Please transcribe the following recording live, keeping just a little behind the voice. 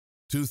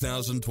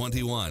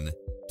2021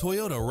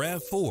 Toyota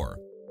RAV4.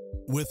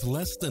 With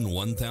less than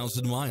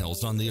 1,000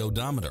 miles on the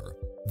odometer,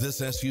 this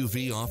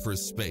SUV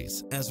offers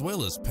space as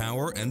well as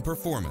power and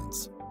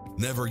performance.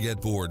 Never get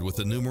bored with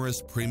the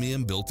numerous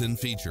premium built-in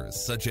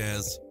features such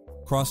as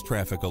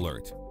cross-traffic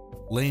alert,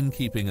 lane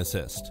keeping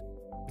assist,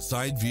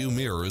 side view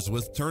mirrors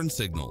with turn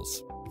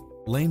signals,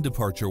 lane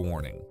departure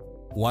warning,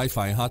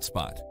 Wi-Fi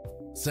hotspot,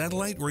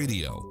 satellite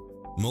radio,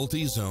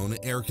 multi-zone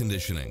air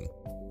conditioning,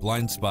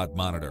 blind spot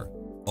monitor,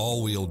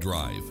 all-wheel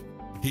drive,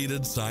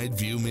 heated side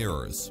view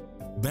mirrors,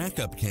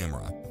 backup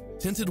camera,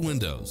 tinted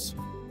windows,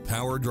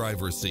 power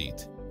driver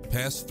seat,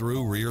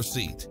 pass-through rear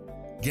seat,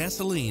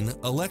 gasoline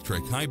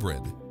electric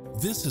hybrid.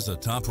 This is a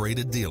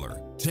top-rated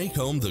dealer. Take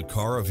home the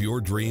car of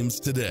your dreams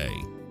today.